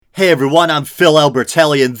Hey everyone, I'm Phil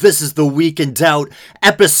Albertelli, and this is The Week in Doubt,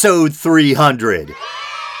 episode 300.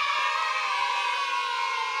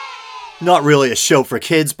 Not really a show for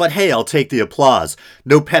kids, but hey, I'll take the applause.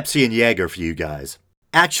 No Pepsi and Jaeger for you guys.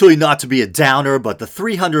 Actually, not to be a downer, but the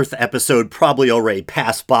 300th episode probably already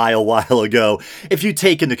passed by a while ago, if you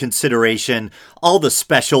take into consideration all the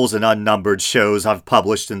specials and unnumbered shows I've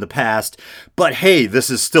published in the past. But hey,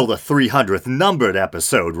 this is still the 300th numbered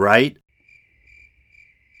episode, right?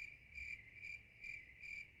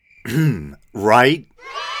 Right?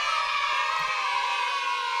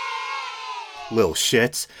 Little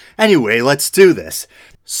shits. Anyway, let's do this.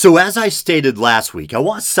 So as I stated last week, I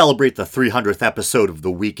want to celebrate the 300th episode of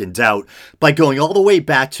The Week in Doubt by going all the way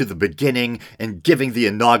back to the beginning and giving the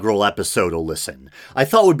inaugural episode a listen. I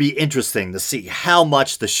thought it would be interesting to see how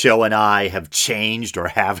much the show and I have changed or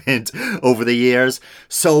haven't over the years.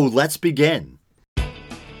 So let's begin.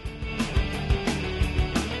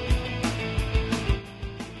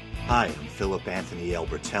 Hi, I'm Philip Anthony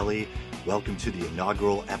Albertelli. Welcome to the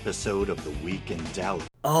inaugural episode of The Week in Doubt.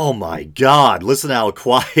 Oh my god, listen how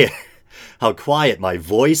quiet my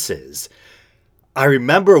voice is. I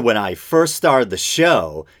remember when I first started the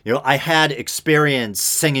show, I had experience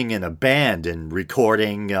singing in a band and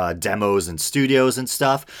recording demos in studios and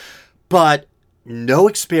stuff, but no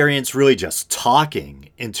experience really just talking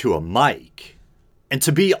into a mic. And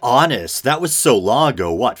to be honest, that was so long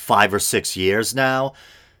ago, 5 or 6 years now?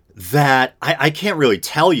 That I can't really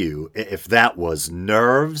tell you if that was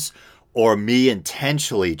nerves or me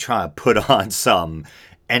intentionally trying to put on some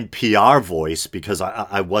NPR voice because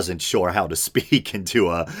I wasn't sure how to speak into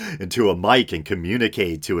a mic and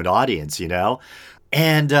communicate to an audience,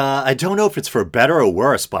 And I don't know if it's for better or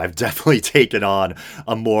worse, but I've definitely taken on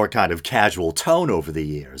a more kind of casual tone over the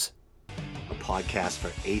years. A podcast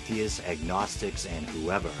for atheists, agnostics, and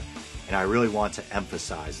whoever. And I really want to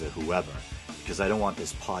emphasize the whoever, because I don't want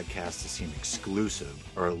this podcast to seem exclusive,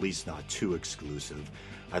 or at least not too exclusive.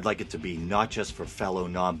 I'd like it to be not just for fellow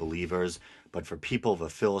non-believers, but for people of a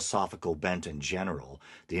philosophical bent in general,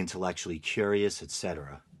 the intellectually curious,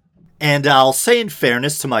 etc. And I'll say in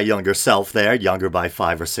fairness to my younger self there, younger by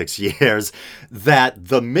 5 or 6 years, that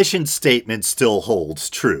the mission statement still holds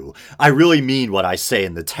true. I really mean what I say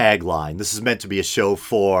in the tagline. This is meant to be a show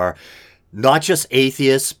for not just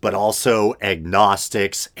atheists, but also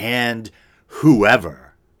agnostics and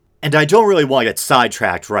whoever. And I don't really want to get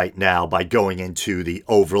sidetracked right now by going into the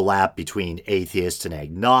overlap between atheist and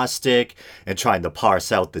agnostic and trying to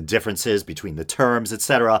parse out the differences between the terms,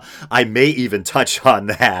 etc. I may even touch on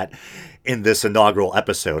that in this inaugural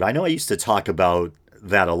episode. I know I used to talk about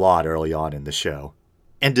that a lot early on in the show.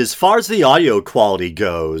 And as far as the audio quality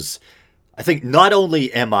goes, I think not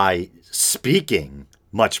only am I speaking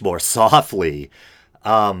much more softly,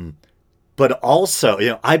 but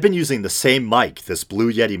also, I've been using the same mic, this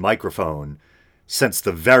Blue Yeti microphone, since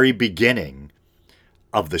the very beginning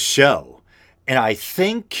of the show. And I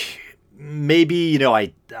think maybe,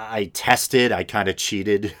 I tested, I kind of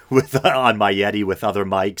cheated on my Yeti with other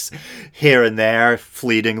mics here and there,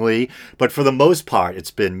 fleetingly. But for the most part,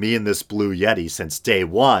 it's been me and this Blue Yeti since day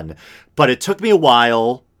one. But it took me a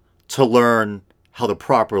while to learn how to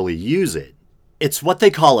properly use it. It's what they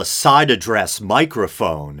call a side address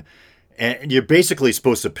microphone. And you're basically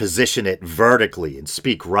supposed to position it vertically and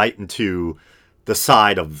speak right into the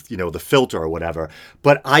side of, the filter or whatever.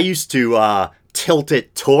 But I used to tilt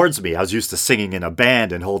it towards me. I was used to singing in a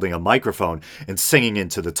band and holding a microphone and singing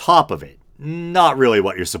into the top of it. Not really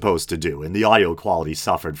what you're supposed to do, and the audio quality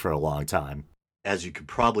suffered for a long time. As you could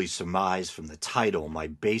probably surmise from the title, my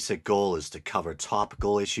basic goal is to cover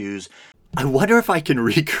topical issues. I wonder if I can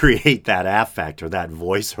recreate that affect or that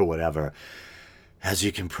voice or whatever. As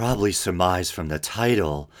you can probably surmise from the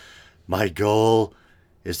title, my goal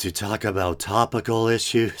is to talk about topical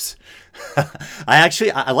issues.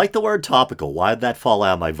 I like the word topical. Why did that fall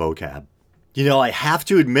out of my vocab? I have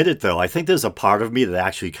to admit it, though. I think there's a part of me that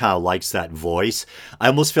actually kind of likes that voice. I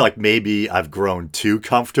almost feel like maybe I've grown too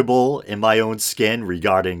comfortable in my own skin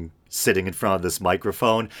regarding sitting in front of this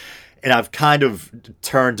microphone. And I've kind of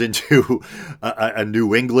turned into a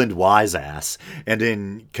New England wise ass. And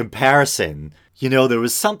in comparison, there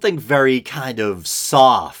was something very kind of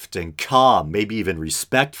soft and calm, maybe even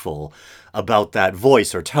respectful, about that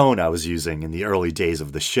voice or tone I was using in the early days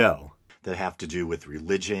of the show. That have to do with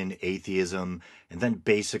religion, atheism, and then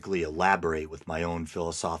basically elaborate with my own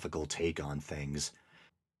philosophical take on things.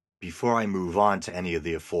 Before I move on to any of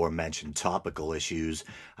the aforementioned topical issues,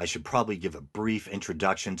 I should probably give a brief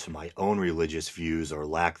introduction to my own religious views or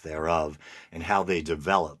lack thereof and how they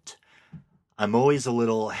developed. I'm always a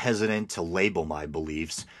little hesitant to label my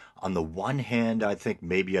beliefs, On the one hand, I think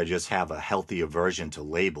maybe I just have a healthy aversion to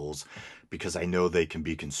labels because I know they can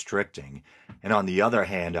be constricting. And on the other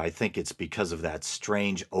hand, I think it's because of that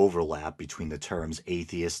strange overlap between the terms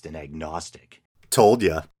atheist and agnostic. Told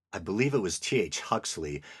ya. I believe it was T.H.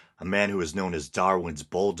 Huxley, a man who is known as Darwin's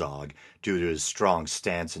bulldog due to his strong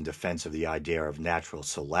stance in defense of the idea of natural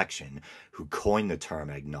selection, who coined the term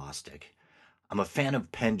agnostic. I'm a fan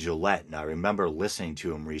of Penn Jillette, and I remember listening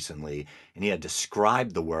to him recently, and he had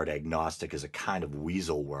described the word agnostic as a kind of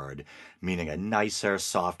weasel word, meaning a nicer,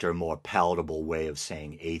 softer, more palatable way of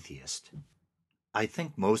saying atheist. I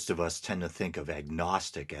think most of us tend to think of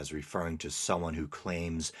agnostic as referring to someone who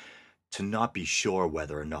claims to not be sure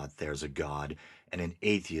whether or not there's a God, and an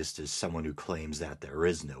atheist is someone who claims that there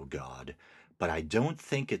is no God. But I don't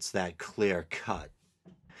think it's that clear cut.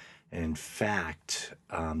 And in fact,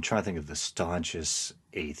 I'm trying to think of the staunchest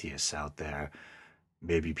atheists out there.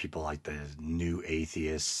 Maybe people like the new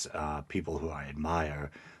atheists, people who I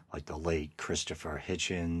admire, like the late Christopher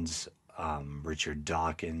Hitchens, Richard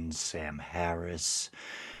Dawkins, Sam Harris.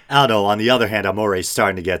 I don't know. On the other hand, I'm already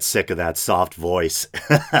starting to get sick of that soft voice.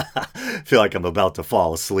 Feel like I'm about to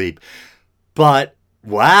fall asleep. But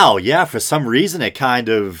wow, yeah, for some reason it kind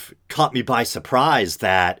of caught me by surprise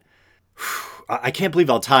that I can't believe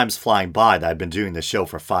how time's flying by that I've been doing this show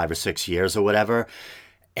for 5 or 6 years or whatever.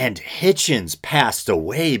 And Hitchens passed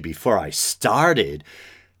away before I started.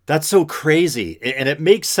 That's so crazy. And it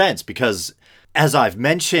makes sense because, as I've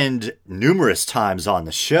mentioned numerous times on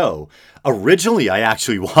the show, originally I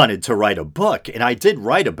actually wanted to write a book, and I did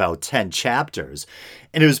write about 10 chapters.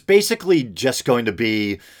 And it was basically just going to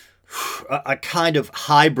be a kind of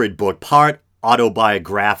hybrid book, part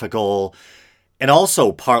autobiographical, and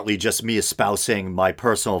also partly just me espousing my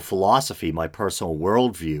personal philosophy, my personal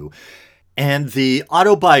worldview. And the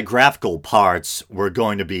autobiographical parts were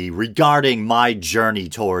going to be regarding my journey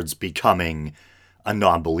towards becoming a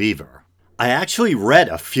non-believer. I actually read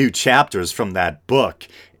a few chapters from that book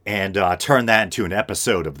and turned that into an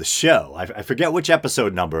episode of the show. I forget which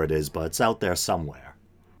episode number it is, but it's out there somewhere.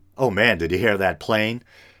 Oh man, did you hear that plane?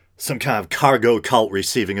 Some kind of cargo cult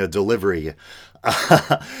receiving a delivery.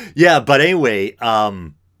 Yeah, but anyway,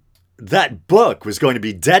 that book was going to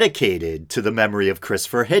be dedicated to the memory of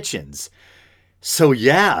Christopher Hitchens. So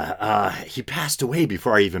yeah, he passed away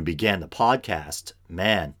before I even began the podcast.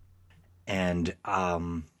 Man. And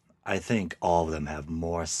I think all of them have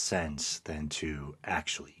more sense than to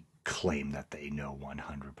actually claim that they know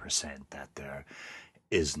 100% that there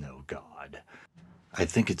is no God. I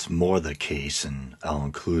think it's more the case, and I'll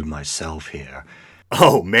include myself here.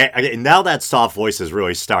 Oh man, now that soft voice is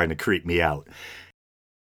really starting to creep me out.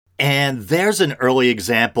 And there's an early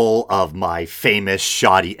example of my famous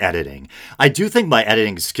shoddy editing. I do think my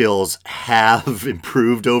editing skills have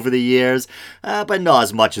improved over the years, but not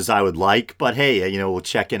as much as I would like. But hey, we'll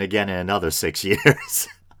check in again in another 6 years.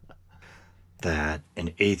 That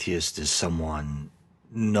an atheist is someone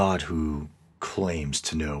not who claims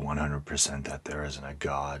to know 100% that there isn't a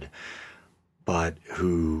God, but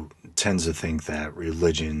who tends to think that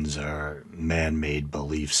religions are man-made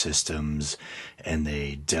belief systems and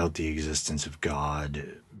they doubt the existence of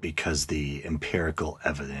God because the empirical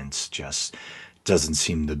evidence just doesn't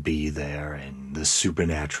seem to be there, and the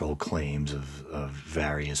supernatural claims of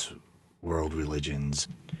various world religions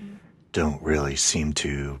don't really seem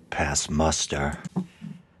to pass muster.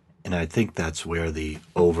 And I think that's where the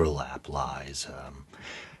overlap lies.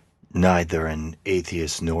 Neither an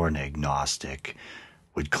atheist nor an agnostic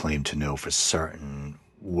would claim to know for certain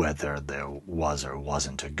whether there was or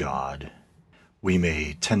wasn't a God. We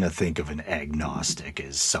may tend to think of an agnostic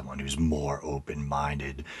as someone who's more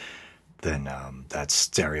open-minded than that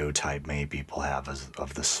stereotype many people have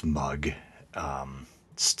of the smug,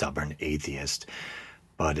 stubborn atheist.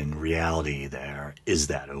 But in reality, there is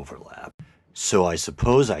that overlap. So I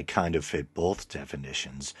suppose I kind of fit both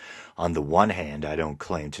definitions. On the one hand, I don't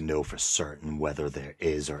claim to know for certain whether there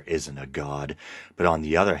is or isn't a God, but on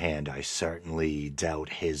the other hand, I certainly doubt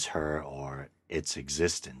his, her, or its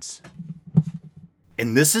existence.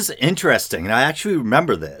 And this is interesting, and I actually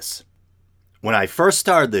remember this. When I first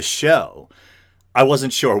started this show, I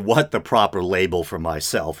wasn't sure what the proper label for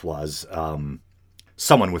myself was.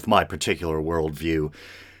 Someone with my particular worldview.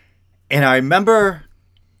 And I remember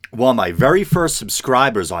one of my very first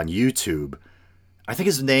subscribers on YouTube, I think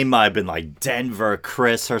his name might have been like Denver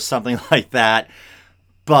Chris or something like that,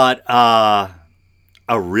 but a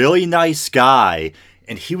really nice guy,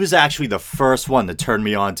 and he was actually the first one to turn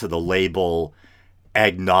me on to the label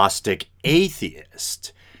agnostic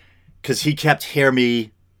atheist, because he kept hearing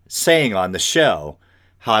me saying on the show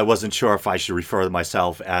how I wasn't sure if I should refer to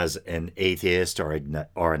myself as an atheist or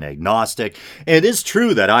an agnostic. And it is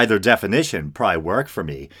true that either definition probably worked for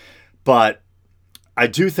me. But I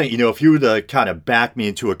do think, if you were to kind of back me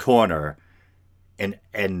into a corner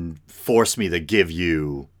and force me to give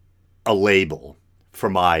you a label for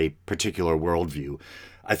my particular worldview,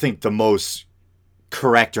 I think the most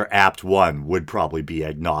correct or apt one would probably be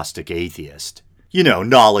agnostic atheist.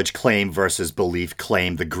 Knowledge claim versus belief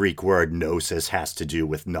claim. The Greek word gnosis has to do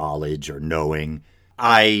with knowledge or knowing.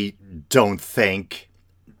 I don't think,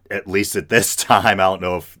 at least at this time, I don't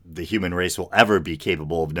know if the human race will ever be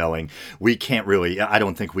capable of knowing. I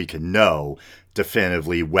don't think we can know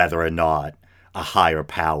definitively whether or not a higher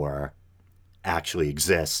power actually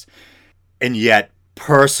exists. And yet,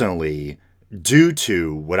 personally, due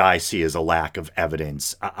to what I see as a lack of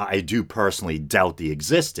evidence, I do personally doubt the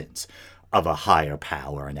existence of a higher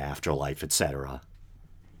power, an afterlife, etc.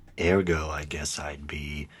 Ergo, I guess I'd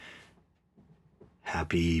be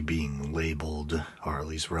happy being labeled, or at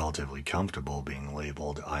least relatively comfortable being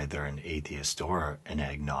labeled, either an atheist or an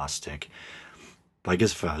agnostic. But I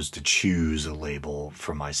guess if I was to choose a label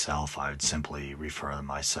for myself, I would simply refer to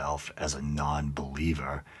myself as a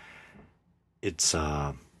non-believer.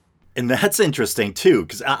 And that's interesting too,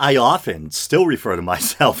 because I often still refer to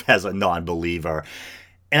myself as a non-believer.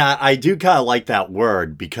 And I do kind of like that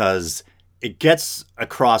word because it gets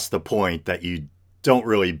across the point that you don't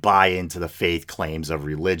really buy into the faith claims of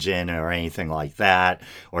religion or anything like that,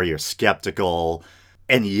 or you're skeptical.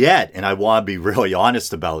 And yet, and I want to be really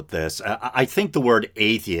honest about this, I think the word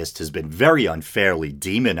atheist has been very unfairly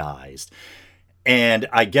demonized. And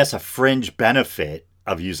I guess a fringe benefit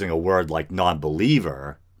of using a word like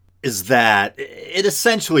non-believer is that it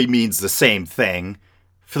essentially means the same thing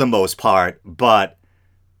for the most part, but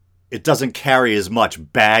it doesn't carry as much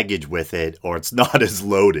baggage with it, or it's not as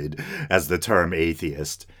loaded as the term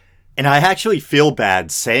atheist. And I actually feel bad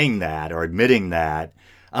saying that or admitting that.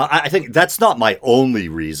 I think that's not my only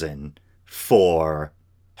reason for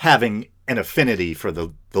having an affinity for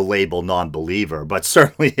the label non-believer, but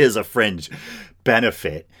certainly is a fringe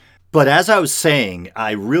benefit. But as I was saying,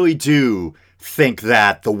 I really do think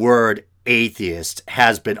that the word atheist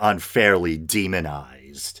has been unfairly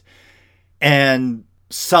demonized. And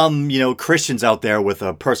some, Christians out there with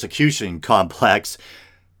a persecution complex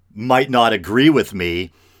might not agree with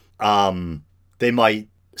me. They might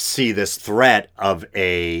see this threat of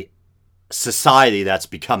a society that's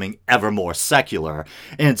becoming ever more secular.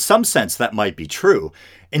 And in some sense, that might be true.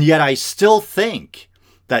 And yet I still think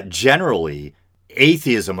that generally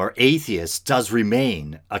atheism or atheist does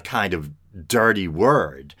remain a kind of dirty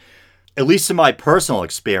word. At least in my personal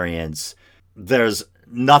experience, there's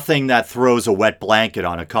nothing that throws a wet blanket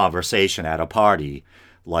on a conversation at a party,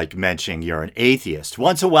 like mentioning you're an atheist.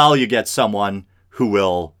 Once in a while, you get someone who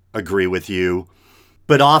will agree with you,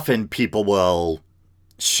 but often people will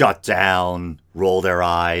shut down, roll their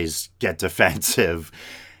eyes, get defensive.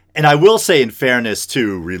 And I will say, in fairness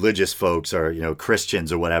to religious folks or,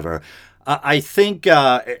 Christians or whatever, I think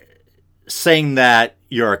saying that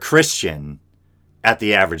you're a Christian at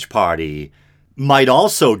the average party might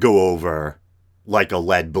also go over like a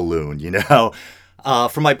lead balloon,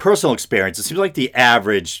 From my personal experience, it seems like the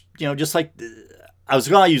average, just like, I was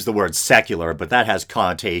going to use the word secular, but that has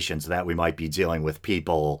connotations that we might be dealing with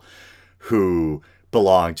people who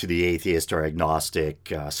belong to the atheist or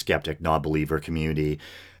agnostic, skeptic, non-believer community.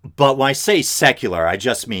 But when I say secular, I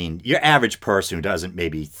just mean your average person who doesn't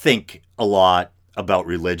maybe think a lot about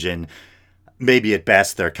religion. Maybe at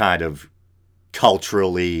best they're kind of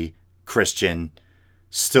culturally Christian,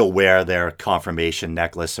 still wear their confirmation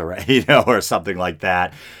necklace or or something like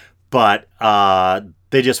that, but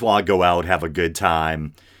they just want to go out, have a good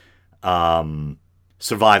time,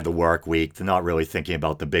 survive the work week. They're not really thinking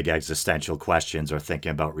about the big existential questions or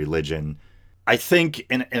thinking about religion. I think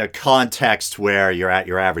in a context where you're at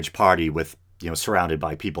your average party with surrounded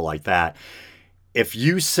by people like that, if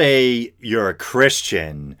you say you're a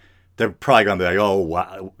Christian, they're probably going to be like, oh,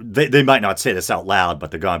 wow. They might not say this out loud,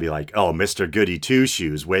 but they're going to be like, oh, Mr. Goody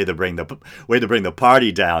Two-Shoes, way to bring the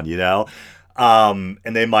party down, And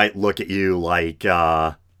they might look at you like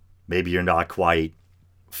maybe you're not quite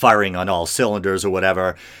firing on all cylinders or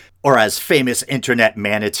whatever. Or as famous internet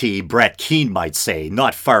manatee Brett Keane might say,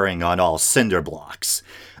 not firing on all cinder blocks.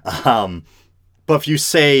 But if you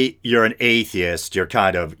say you're an atheist, you're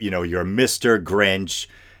kind of, you're Mr. Grinch.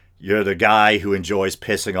 You're the guy who enjoys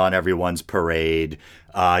pissing on everyone's parade.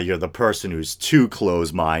 You're the person who's too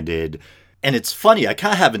close-minded. And it's funny, I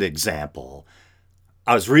kind of have an example.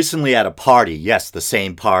 I was recently at a party. Yes, the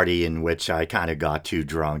same party in which I kind of got too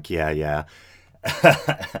drunk. Yeah.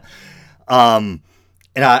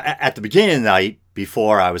 And at the beginning of the night,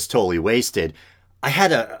 before I was totally wasted, I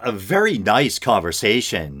had a very nice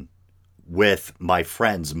conversation with my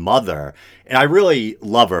friend's mother. And I really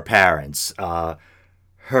love her parents.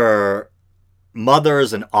 Her mother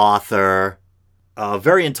is an author,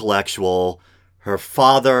 very intellectual. Her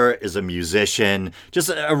father is a musician, just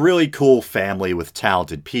a really cool family with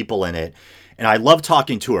talented people in it. And I love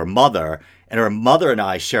talking to her mother, and her mother and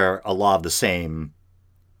I share a lot of the same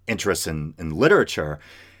interests in literature.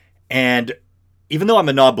 And even though I'm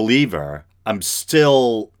a non believer, I'm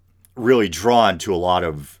still really drawn to a lot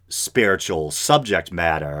of spiritual subject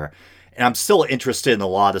matter. And I'm still interested in a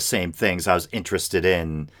lot of the same things I was interested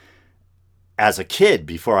in as a kid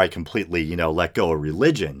before I completely, let go of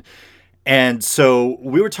religion. And so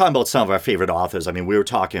we were talking about some of our favorite authors. I mean, we were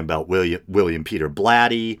talking about William Peter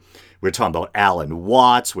Blatty. We were talking about Alan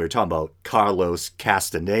Watts. We were talking about Carlos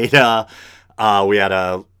Castaneda. We had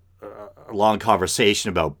a long conversation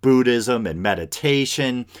about Buddhism and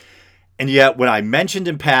meditation. And yet, when I mentioned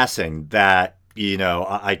in passing that,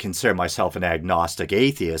 I consider myself an agnostic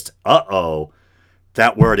atheist,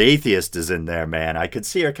 that word atheist is in there, man. I could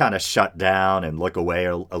see her kind of shut down and look away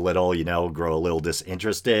a little, grow a little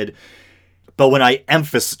disinterested. But when I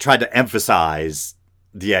tried to emphasize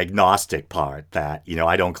the agnostic part, that,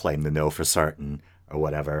 I don't claim to know for certain or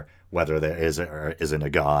whatever, whether there is or isn't a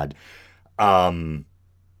God, then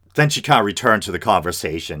she kind of returned to the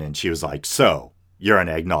conversation and she was like, so, you're an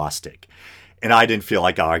agnostic. And I didn't feel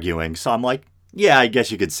like arguing. So I'm like, yeah, I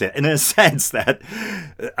guess you could say, in a sense, that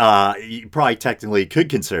you probably technically could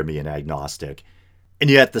consider me an agnostic. And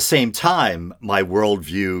yet at the same time, my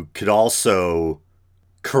worldview could also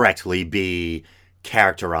correctly be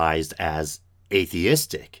characterized as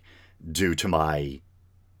atheistic due to my,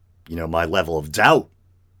 my level of doubt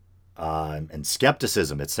and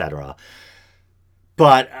skepticism, etc.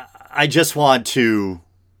 But I just want to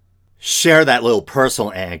share that little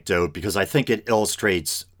personal anecdote because I think it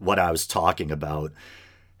illustrates what I was talking about.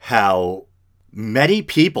 How many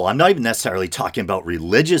people, I'm not even necessarily talking about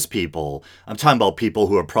religious people, I'm talking about people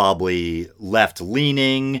who are probably left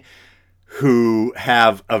leaning, who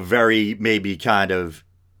have a very maybe kind of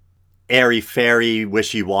airy-fairy,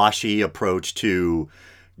 wishy-washy approach to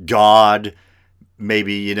God.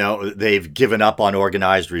 Maybe, they've given up on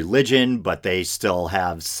organized religion, but they still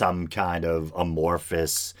have some kind of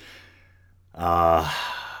amorphous,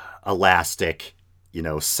 elastic,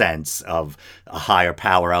 sense of a higher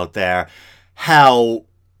power out there. How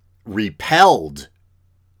repelled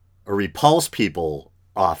or repulsed people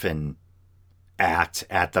often act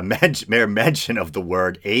at the mere mention of the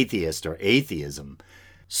word atheist or atheism.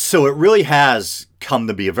 So it really has come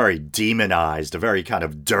to be a very demonized, a very kind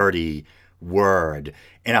of dirty word.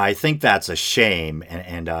 And I think that's a shame,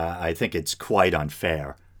 and I think it's quite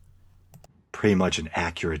unfair. Pretty much an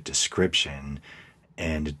accurate description,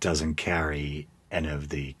 and it doesn't carry any of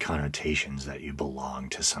the connotations that you belong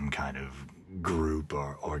to some kind of group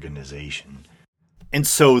or organization. And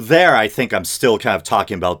so there, I think I'm still kind of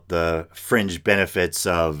talking about the fringe benefits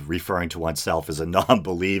of referring to oneself as a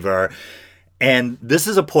non-believer. And this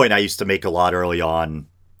is a point I used to make a lot early on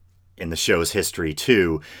in the show's history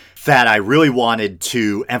too, that I really wanted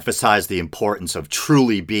to emphasize the importance of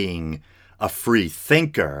truly being a free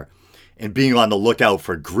thinker and being on the lookout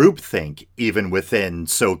for groupthink, even within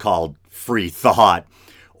so-called free thought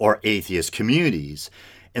or atheist communities.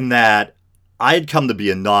 And that I had come to be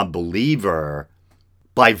a non-believer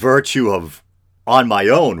by virtue of, on my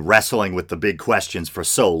own, wrestling with the big questions for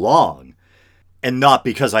so long. And not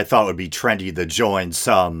because I thought it would be trendy to join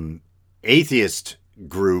some atheist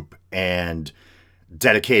group and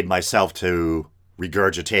dedicate myself to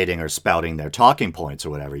regurgitating or spouting their talking points or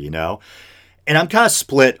whatever, And I'm kind of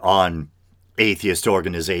split on atheist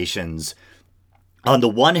organizations. On the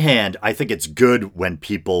one hand, I think it's good when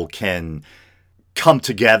people can come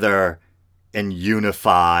together and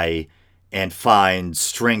unify and find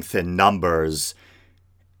strength in numbers,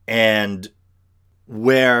 and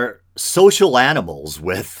we're social animals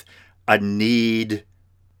with a need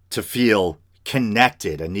to feel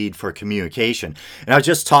connected, a need for communication. And I was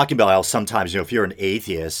just talking about how sometimes, if you're an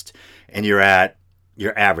atheist and you're at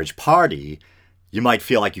your average party, you might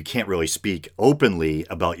feel like you can't really speak openly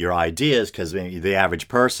about your ideas because the average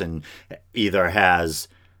person either has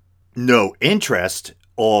no interest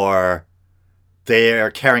or they're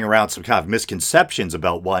carrying around some kind of misconceptions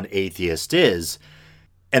about what an atheist is,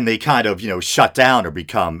 and they kind of, shut down or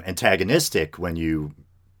become antagonistic when you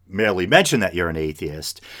merely mention that you're an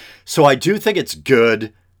atheist. So I do think it's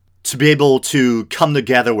good to be able to come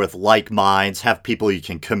together with like minds, have people you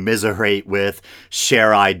can commiserate with,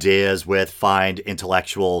 share ideas with, find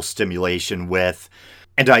intellectual stimulation with.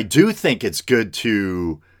 And I do think it's good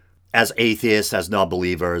to, as atheists, as non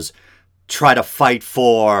believers, try to fight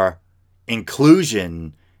for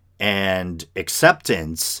inclusion and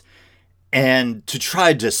acceptance and to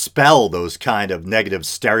try to dispel those kind of negative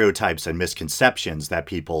stereotypes and misconceptions that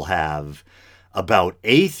people have about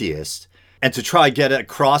atheists and to try to get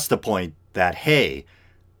across the point that, hey,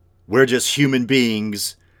 we're just human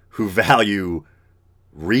beings who value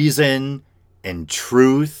reason and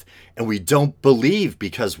truth, and we don't believe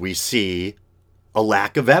because we see a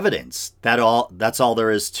lack of evidence. That's all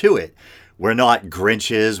there is to it. We're not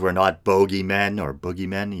Grinches, we're not bogeymen or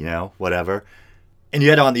boogeymen, whatever. And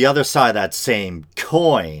yet on the other side of that same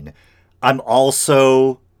coin, I'm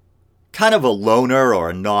also kind of a loner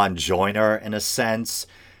or a non-joiner in a sense,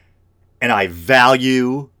 and I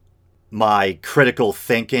value my critical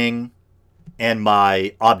thinking and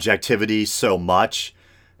my objectivity so much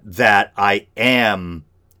that I am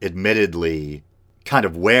admittedly kind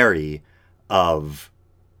of wary of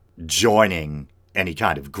joining any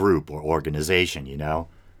kind of group or organization.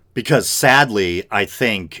 Because sadly, I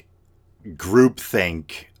think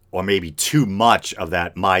groupthink or maybe too much of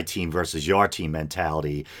that my team versus your team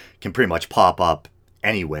mentality can pretty much pop up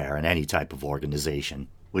anywhere in any type of organization.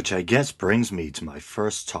 Which I guess brings me to my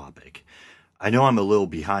first topic. I know I'm a little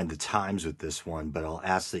behind the times with this one, but I'll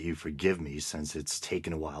ask that you forgive me since it's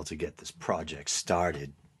taken a while to get this project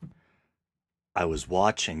started. I was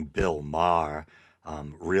watching Bill Maher,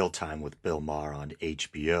 Real Time with Bill Maher on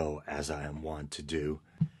HBO, as I am wont to do.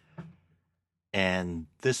 And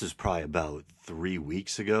this is probably about 3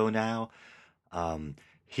 weeks ago now.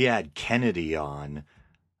 He had Kennedy on.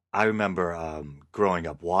 I remember growing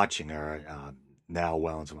up watching her, now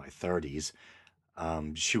well into my 30s.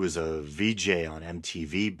 She was a VJ on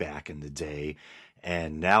MTV back in the day,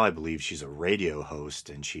 and now I believe she's a radio host,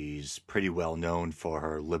 and she's pretty well known for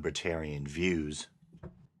her libertarian views.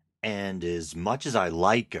 And as much as I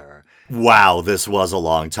like her, wow, this was a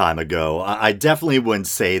long time ago. I definitely wouldn't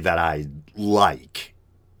say that I like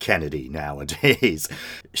Kennedy nowadays.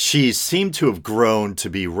 She seemed to have grown to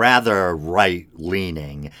be rather right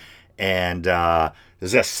leaning, and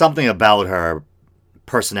there's just something about her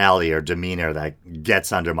personality or demeanor that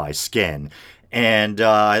gets under my skin. And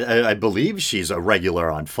I believe she's a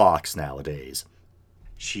regular on Fox nowadays.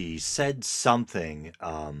 She said something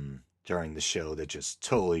during the show that just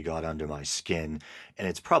totally got under my skin, and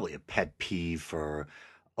it's probably a pet peeve for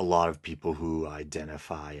a lot of people who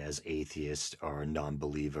identify as atheists or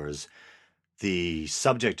non-believers. The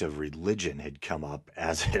subject of religion had come up,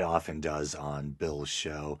 as it often does on Bill's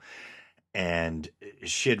show, and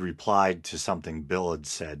she had replied to something Bill had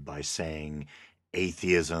said by saying,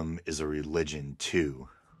 atheism is a religion too.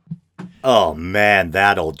 Oh man,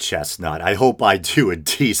 that old chestnut. I hope I do a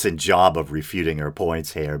decent job of refuting her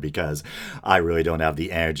points here because I really don't have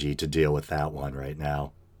the energy to deal with that one right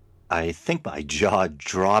now. I think my jaw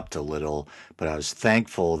dropped a little, but I was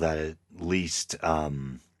thankful that at least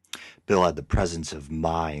Bill had the presence of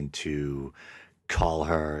mind to call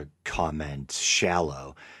her comment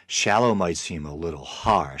shallow. Shallow might seem a little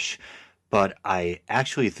harsh, but I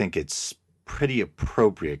actually think it's pretty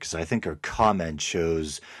appropriate because I think her comment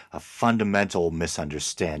shows a fundamental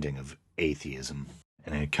misunderstanding of atheism.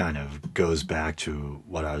 And it kind of goes back to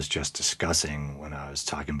what I was just discussing when I was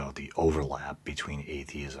talking about the overlap between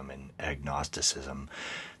atheism and agnosticism.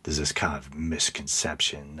 There's this kind of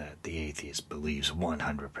misconception that the atheist believes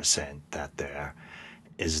 100% that there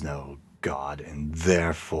is no God, and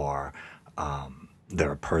therefore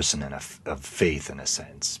they're a person of faith in a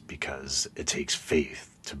sense, because it takes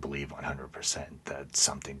faith to believe 100% that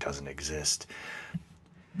something doesn't exist.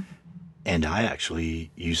 And I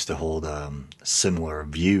actually used to hold a similar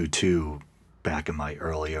view too back in my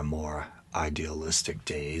earlier, more idealistic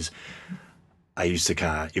days. I used to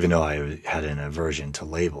kind of, even though I had an aversion to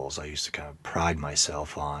labels, I used to kind of pride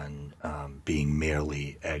myself on being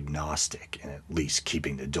merely agnostic and at least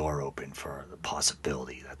keeping the door open for the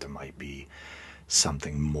possibility that there might be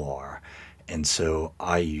something more. And so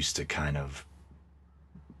I used to kind of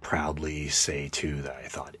proudly say too that I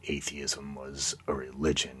thought atheism was a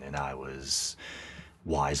religion, and I was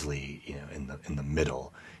wisely, in the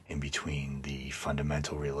middle, in between the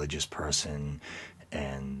fundamental religious person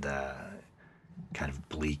and kind of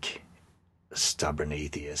bleak, stubborn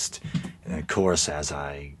atheist. And of course, as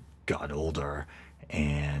I got older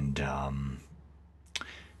and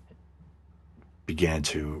began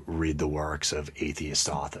to read the works of atheist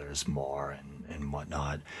authors more and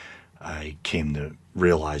whatnot, I came to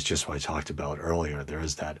realize just what I talked about earlier. There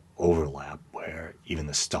is that overlap where even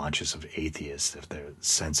the staunchest of atheists, if they're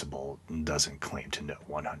sensible, doesn't claim to know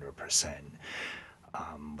 100%.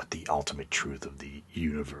 what the ultimate truth of the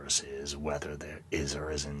universe is, whether there is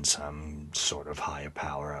or isn't some sort of higher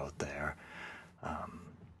power out there.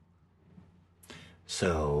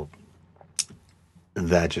 So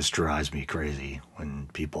that just drives me crazy when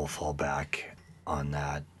people fall back on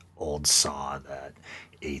that old saw that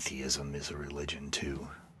atheism is a religion too.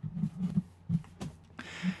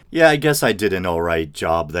 Yeah, I guess I did an alright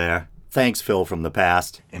job there. Thanks, Phil from the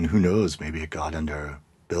past. And who knows, maybe it got under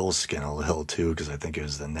Bill's skin a little too, because I think it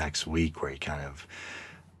was the next week where he kind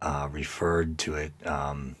of referred to it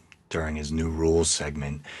during his new rules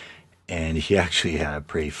segment. And he actually had a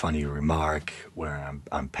pretty funny remark where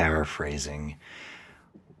I'm paraphrasing,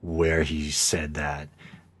 where he said that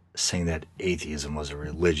saying that atheism was a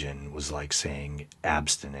religion was like saying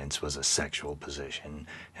abstinence was a sexual position.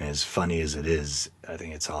 And as funny as it is, I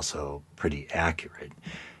think it's also pretty accurate,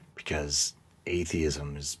 because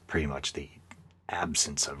atheism is pretty much the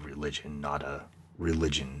absence of religion, not a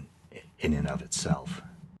religion in and of itself.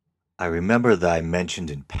 I remember that I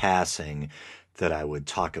mentioned in passing that I would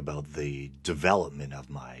talk about the development of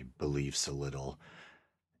my beliefs a little.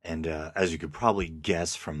 And as you could probably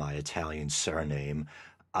guess from my Italian surname,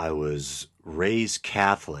 I was raised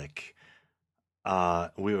Catholic.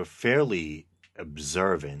 We were fairly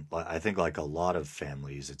observant. I think, like a lot of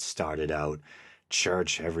families, it started out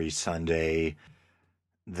church every Sunday,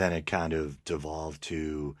 then it kind of devolved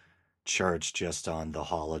to church just on the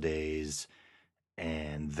holidays,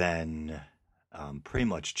 and then pretty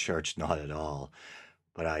much church not at all.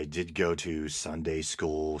 But I did go to Sunday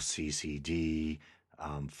school, CCD,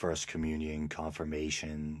 First Communion,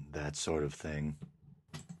 confirmation, that sort of thing.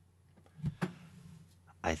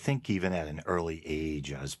 I think even at an early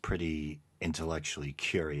age, I was pretty intellectually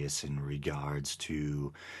curious in regards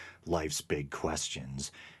to life's big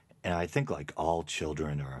questions. And I think, like all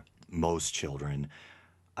children, or most children,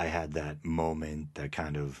 I had that moment, that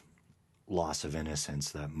kind of loss of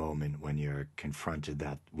innocence, that moment when you're confronted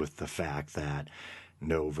that with the fact that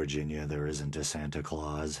no, Virginia, there isn't a Santa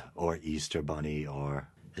Claus or Easter Bunny or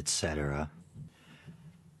etc.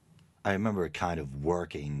 I remember kind of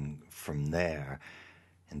working from there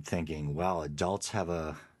and thinking, wow, adults have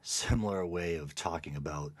a similar way of talking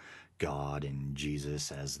about God and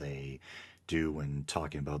Jesus as they do when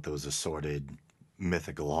talking about those assorted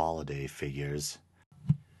mythical holiday figures.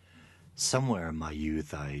 Somewhere in my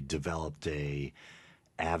youth, I developed a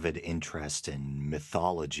avid interest in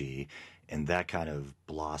mythology, and that kind of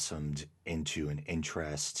blossomed into an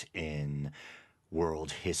interest in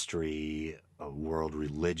world history, world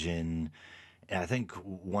religion. And I think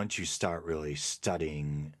once you start really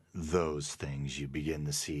studying those things, you begin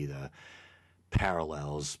to see the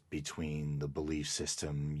parallels between the belief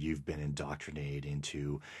system you've been indoctrinated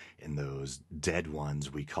into in those dead ones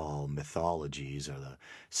we call mythologies, or the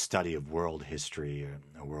study of world history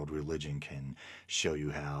or world religion can show you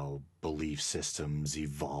how belief systems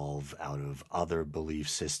evolve out of other belief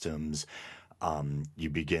systems. You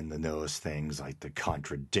begin to notice things like the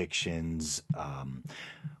contradictions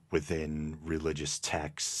within religious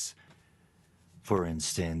texts. For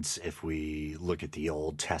instance, if we look at the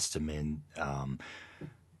Old Testament,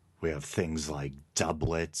 we have things like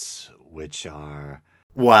doublets, which are.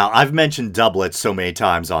 Wow, I've mentioned doublets so many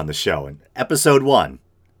times on the show. In episode 1,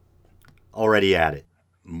 already at it.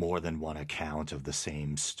 More than one account of the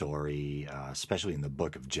same story, especially in the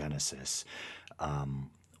book of Genesis,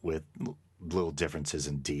 with little differences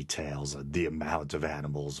in details, the amount of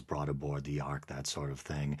animals brought aboard the ark, that sort of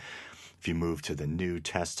thing. If you move to the New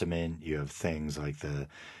Testament, you have things like the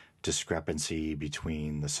discrepancy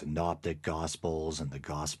between the synoptic gospels and the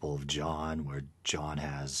gospel of John, where John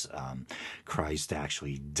has Christ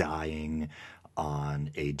actually dying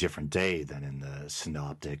on a different day than in the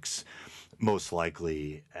synoptics, most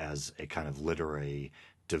likely as a kind of literary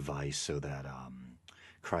device so that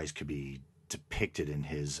Christ could be depicted in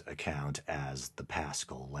his account as the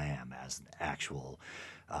paschal lamb, as an actual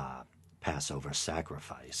Passover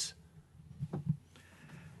sacrifice.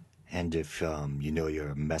 And if you know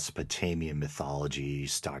your Mesopotamian mythology, you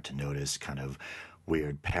start to notice kind of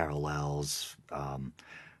weird parallels.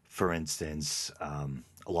 For instance, a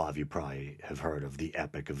lot of you probably have heard of the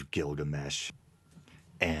Epic of Gilgamesh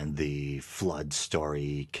and the flood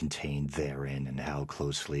story contained therein, and how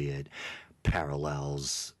closely it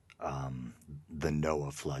parallels the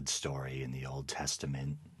Noah flood story in the Old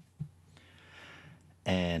Testament.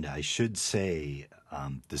 And I should say,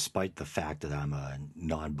 despite the fact that I'm a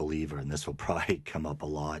non believer, and this will probably come up a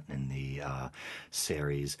lot in the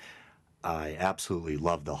series, I absolutely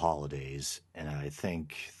love the holidays. And I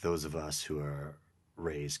think those of us who are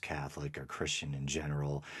raised Catholic or Christian in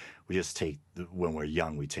general, we just take, when we're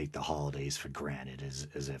young, we take the holidays for granted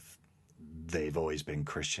as if they've always been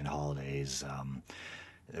Christian holidays.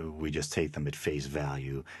 We just take them at face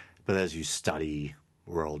value. But as you study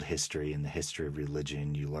world history and the history of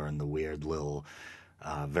religion, you learn the weird little,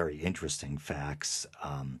 very interesting facts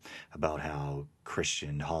about how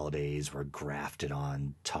Christian holidays were grafted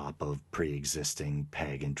on top of pre-existing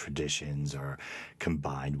pagan traditions or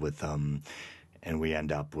combined with them. And we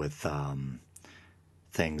end up with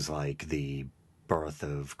things like the birth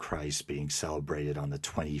of Christ being celebrated on the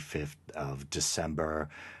 25th of December,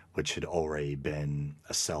 which had already been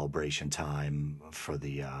a celebration time for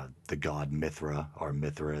the god Mithra or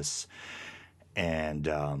Mithras. And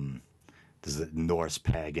there's the Norse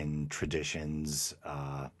pagan traditions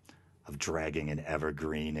of dragging an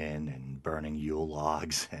evergreen in and burning Yule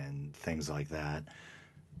logs and things like that.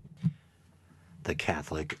 The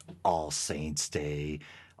Catholic All Saints' Day,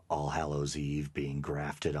 All Hallows Eve being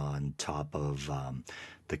grafted on top of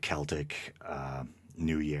the Celtic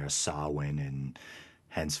New Year Samhain and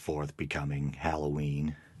henceforth becoming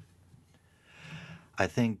Halloween. I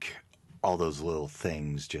think all those little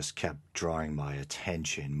things just kept drawing my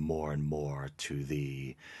attention more and more to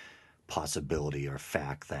the possibility or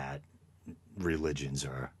fact that religions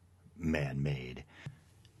are man-made,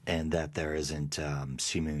 and that there isn't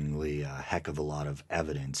seemingly a heck of a lot of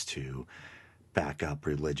evidence to back up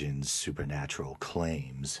religion's supernatural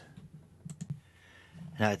claims.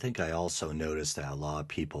 And I think I also noticed that a lot of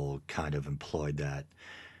people kind of employed that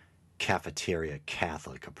cafeteria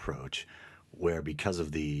Catholic approach, where because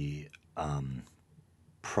of the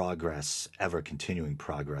progress, ever continuing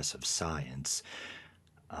progress of science,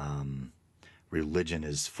 religion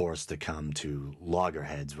is forced to come to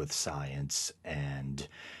loggerheads with science and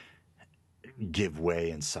give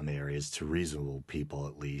way in some areas to reasonable people,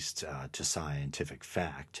 at least, to scientific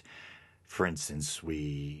fact. For instance,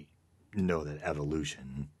 we know that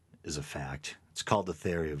evolution is a fact. It's called the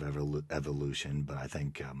theory of evolution, but I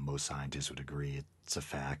think most scientists would agree it's a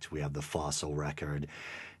fact. We have the fossil record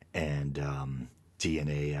and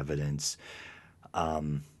DNA evidence.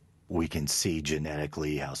 We can see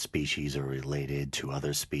genetically how species are related to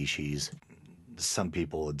other species. Some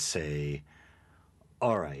people would say,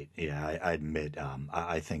 all right, yeah, I admit,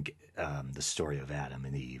 I think the story of Adam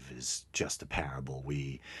and Eve is just a parable.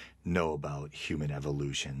 We know about human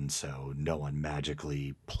evolution, so no one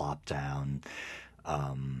magically plopped down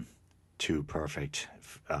two perfect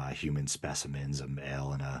human specimens, a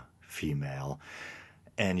male and a female,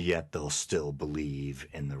 and yet they'll still believe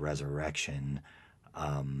in the resurrection.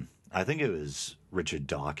 I think it was Richard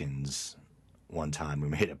Dawkins one time who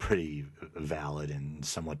made a pretty valid and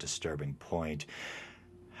somewhat disturbing point,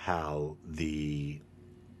 how the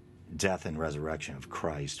death and resurrection of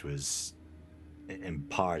Christ was, in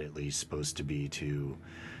part at least, supposed to be to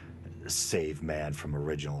save man from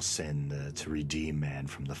original sin, to redeem man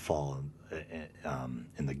from the fall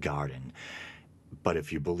in the garden. But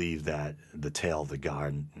if you believe that the tale of the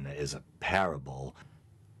garden is a parable,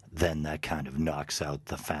 then that kind of knocks out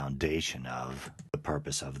the foundation of the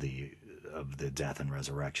purpose of the death and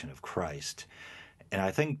resurrection of Christ. And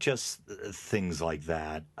I think just things like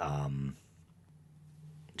that,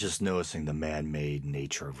 just noticing the man-made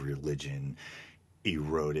nature of religion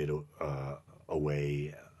eroded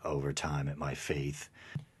away over time at my faith.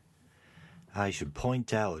 I should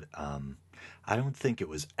point out, I don't think it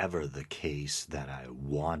was ever the case that I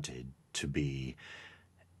wanted to be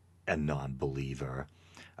a non-believer.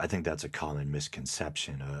 I think that's a common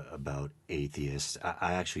misconception about atheists.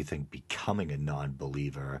 I actually think becoming a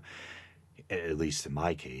non-believer, at least in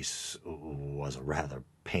my case, was a rather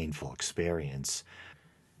painful experience.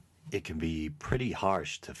 It can be pretty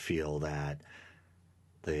harsh to feel that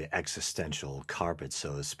the existential carpet,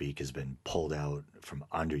 so to speak, has been pulled out from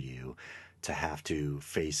under you, to have to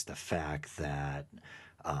face the fact that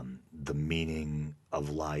the meaning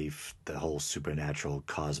of life, the whole supernatural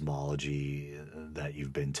cosmology that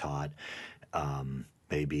you've been taught,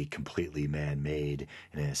 may be completely man-made,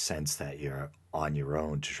 and in a sense that you're on your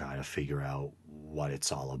own to try to figure out what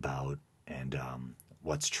it's all about and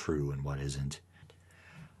what's true and what isn't.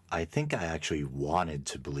 I think I actually wanted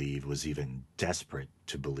to believe, was even desperate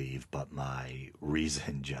to believe, but my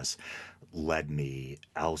reason just led me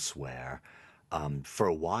elsewhere. For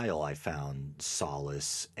a while, I found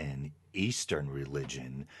solace in Eastern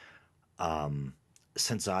religion,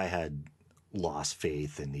 since I had lost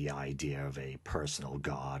faith in the idea of a personal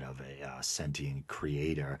God, of a sentient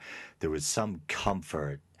creator. There was some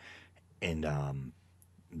comfort in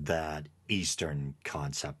that Eastern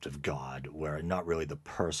concept of God, where not really the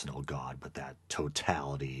personal God, but that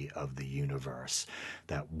totality of the universe,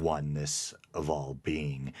 that oneness of all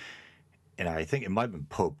being. And I think it might have been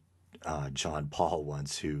Pope John Paul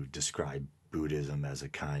once who described Buddhism as a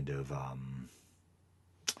kind of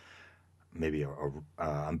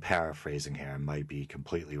I'm paraphrasing here, I might be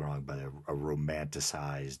completely wrong, but a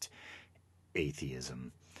romanticized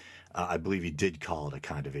atheism. I believe he did call it a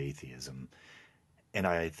kind of atheism. And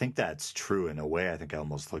I think that's true in a way. I think I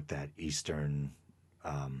almost looked at Eastern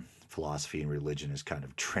philosophy and religion as kind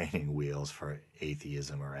of training wheels for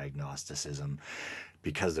atheism or agnosticism,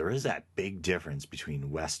 because there is that big difference between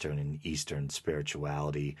Western and Eastern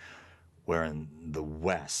spirituality, where in the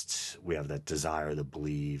West we have that desire to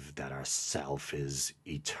believe that our self is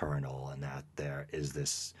eternal and that there is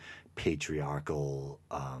this patriarchal,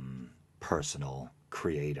 personal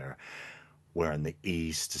creator, where in the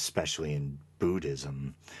East, especially in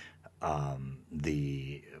Buddhism,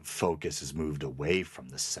 the focus has moved away from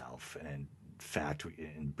the self. And in fact,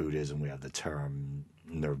 in Buddhism, we have the term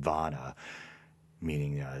nirvana,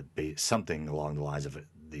 meaning something along the lines of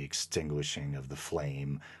the extinguishing of the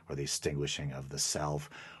flame or the extinguishing of the self,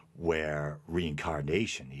 where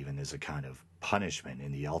reincarnation even is a kind of punishment,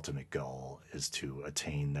 and the ultimate goal is to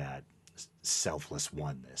attain that selfless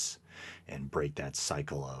oneness and break that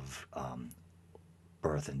cycle of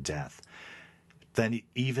birth and death. Then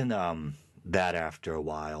even that after a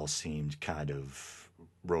while seemed kind of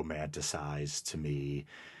romanticized to me.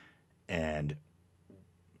 And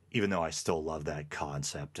even though I still love that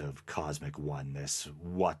concept of cosmic oneness,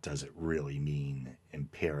 what does it really mean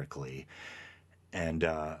empirically? And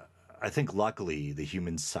I think luckily the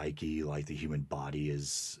human psyche, like the human body,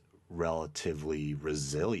 is relatively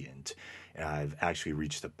resilient. And I've actually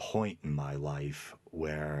reached a point in my life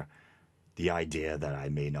where the idea that I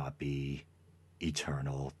may not be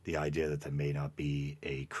eternal, the idea that there may not be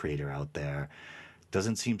a creator out there,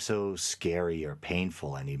 doesn't seem so scary or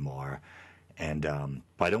painful anymore. And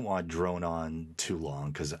but I don't want to drone on too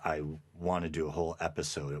long, because I want to do a whole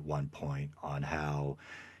episode at one point on how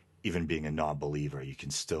even being a non-believer, you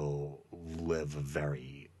can still live a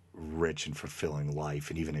very rich and fulfilling life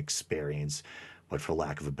and even experience what, for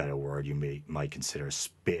lack of a better word, you might consider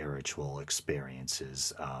spiritual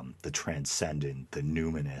experiences, the transcendent, the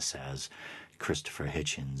numinous, as Christopher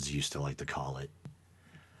Hitchens used to like to call it.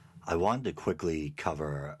 I wanted to quickly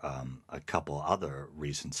cover a couple other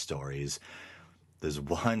recent stories. There's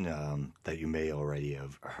one that you may already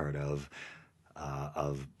have heard of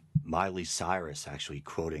Miley Cyrus actually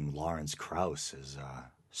quoting Lawrence Krauss, as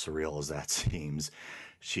surreal as that seems.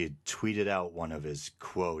 She had tweeted out one of his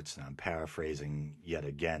quotes, and I'm paraphrasing yet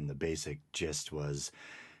again. The basic gist was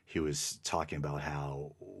he was talking about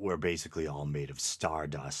how we're basically all made of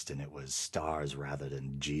stardust, and it was stars rather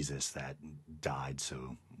than Jesus that died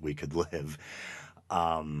so we could live.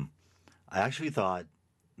 I actually thought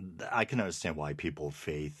I can understand why people of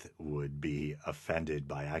faith would be offended,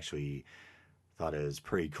 but I actually thought it was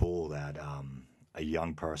pretty cool that a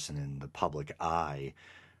young person in the public eye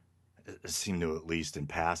seemed to, at least in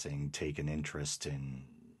passing, take an interest in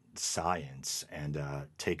science and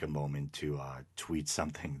take a moment to tweet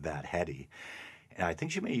something that heady. And I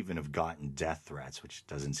think she may even have gotten death threats, which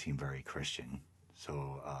doesn't seem very Christian.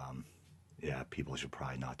 So, yeah, people should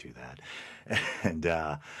probably not do that.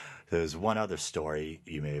 And there's one other story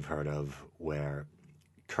you may have heard of where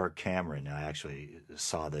Kirk Cameron, I actually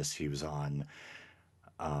saw this, he was on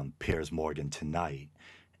Piers Morgan Tonight,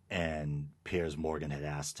 and Piers Morgan had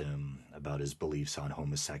asked him about his beliefs on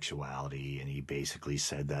homosexuality, and he basically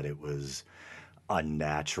said that it was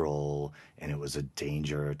unnatural and it was a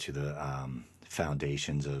danger to the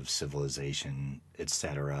foundations of civilization,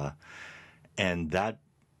 etc. And that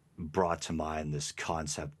brought to mind this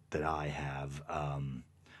concept that I have.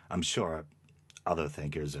 I'm sure other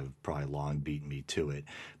thinkers have probably long beaten me to it,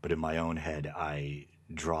 but in my own head, I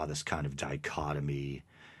draw this kind of dichotomy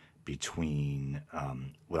between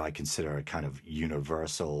what I consider a kind of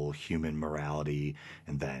universal human morality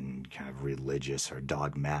and then kind of religious or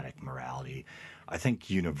dogmatic morality. I think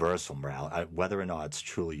universal morality, whether or not it's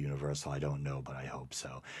truly universal, I don't know, but I hope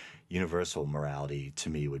so. Universal morality to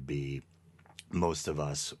me would be, most of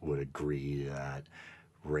us would agree that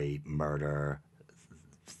rape, murder,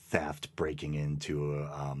 theft, breaking into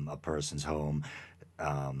a person's home,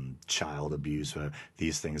 child abuse,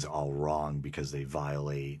 these things are all wrong because they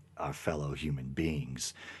violate our fellow human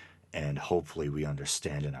beings. And hopefully we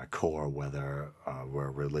understand in our core, whether we're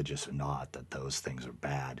religious or not, that those things are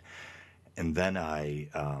bad. And then I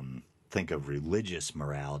think of religious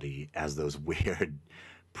morality as those weird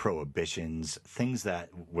prohibitions, things that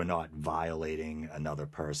we're not violating another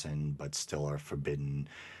person, but still are forbidden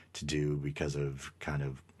to do because of kind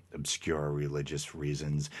of obscure religious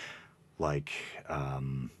reasons, like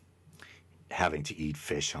having to eat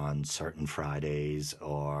fish on certain Fridays,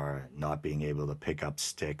 or not being able to pick up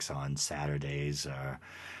sticks on Saturdays, or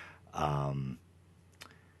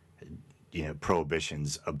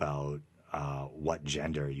prohibitions about what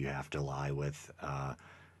gender you have to lie with.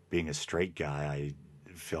 Being a straight guy, I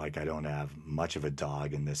feel like I don't have much of a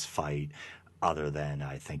dog in this fight, other than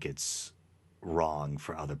I think it's wrong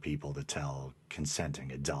for other people to tell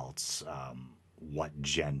consenting adults what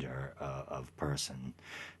gender of person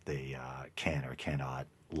they can or cannot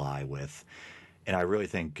lie with. And I really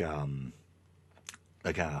think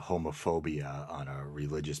the kind of homophobia on a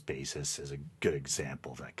religious basis is a good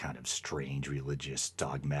example of that kind of strange religious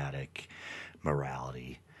dogmatic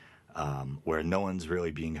morality, where no one's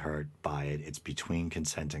really being hurt by it. It's between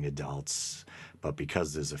consenting adults, but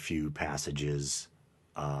because there's a few passages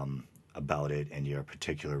about it in your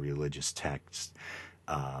particular religious text,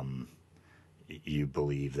 you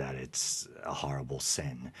believe that it's a horrible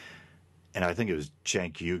sin. And I think it was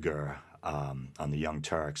Cenk Uygur on the Young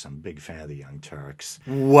Turks. I'm a big fan of the Young Turks.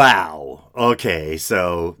 Wow. Okay,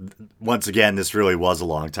 so once again, this really was a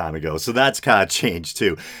long time ago. So that's kind of changed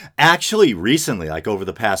too. Actually, recently, like over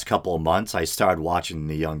the past couple of months, I started watching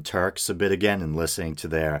the Young Turks a bit again and listening to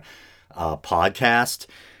their podcast.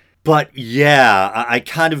 But yeah, I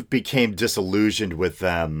kind of became disillusioned with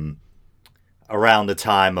them around the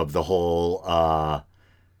time of the whole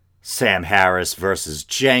Sam Harris versus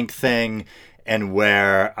Cenk thing, and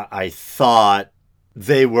where I thought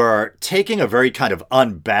they were taking a very kind of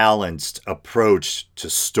unbalanced approach to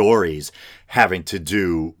stories having to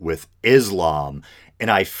do with Islam.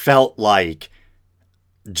 And I felt like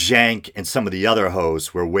Cenk and some of the other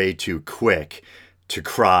hosts were way too quick to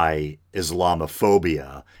cry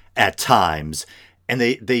Islamophobia at times. And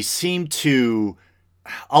they seem to,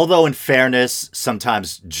 although in fairness,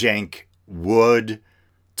 sometimes Cenk would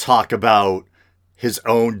talk about his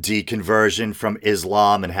own deconversion from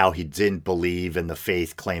Islam and how he didn't believe in the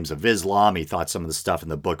faith claims of Islam. He thought some of the stuff in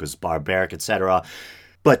the book was barbaric, etc.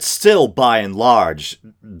 But still, by and large,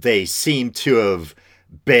 they seem to have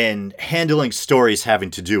been handling stories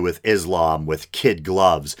having to do with Islam with kid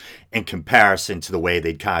gloves in comparison to the way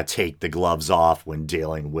they'd kind of take the gloves off when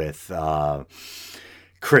dealing with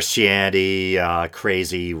Christianity,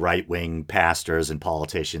 crazy right-wing pastors and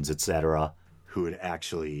politicians, etc., who had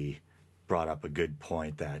actually brought up a good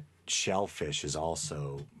point that shellfish is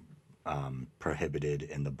also prohibited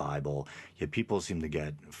in the Bible. Yet people seem to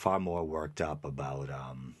get far more worked up about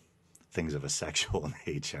things of a sexual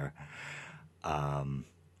nature. I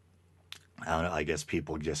don't know, I guess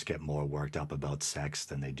people just get more worked up about sex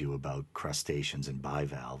than they do about crustaceans and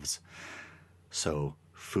bivalves. So,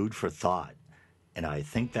 food for thought. And I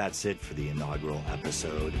think that's it for the inaugural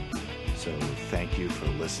episode. So thank you for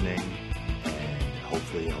listening, and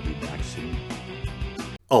hopefully I'll be back soon.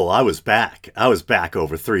 Oh, I was back. I was back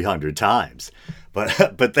over 300 times.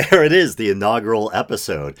 But there it is, the inaugural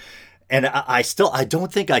episode. And I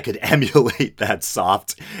don't think I could emulate that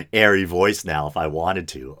soft, airy voice now if I wanted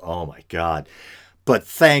to. Oh my God. But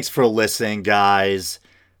thanks for listening, guys.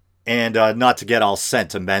 And not to get all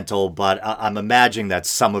sentimental, but I'm imagining that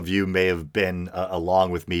some of you may have been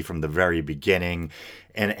along with me from the very beginning.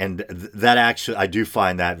 And that actually, I do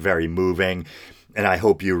find that very moving. And I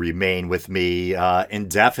hope you remain with me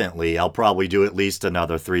indefinitely. I'll probably do at least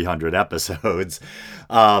another 300 episodes.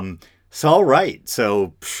 So, all right.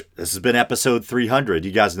 So, this has been episode 300.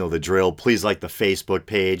 You guys know the drill. Please like the Facebook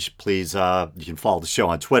page. Please, you can follow the show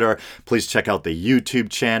on Twitter. Please check out the YouTube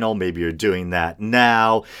channel. Maybe you're doing that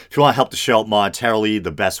now. If you want to help the show out monetarily,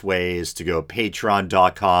 the best way is to go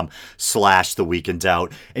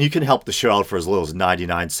patreon.com/theweekindoubt. And you can help the show out for as little as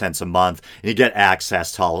 99 cents a month. And you get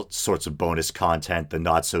access to all sorts of bonus content, the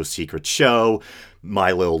not-so-secret show,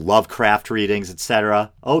 my little Lovecraft readings,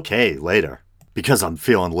 etc. Okay, later. Because I'm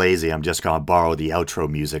feeling lazy, I'm just going to borrow the outro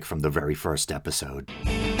music from the very first episode.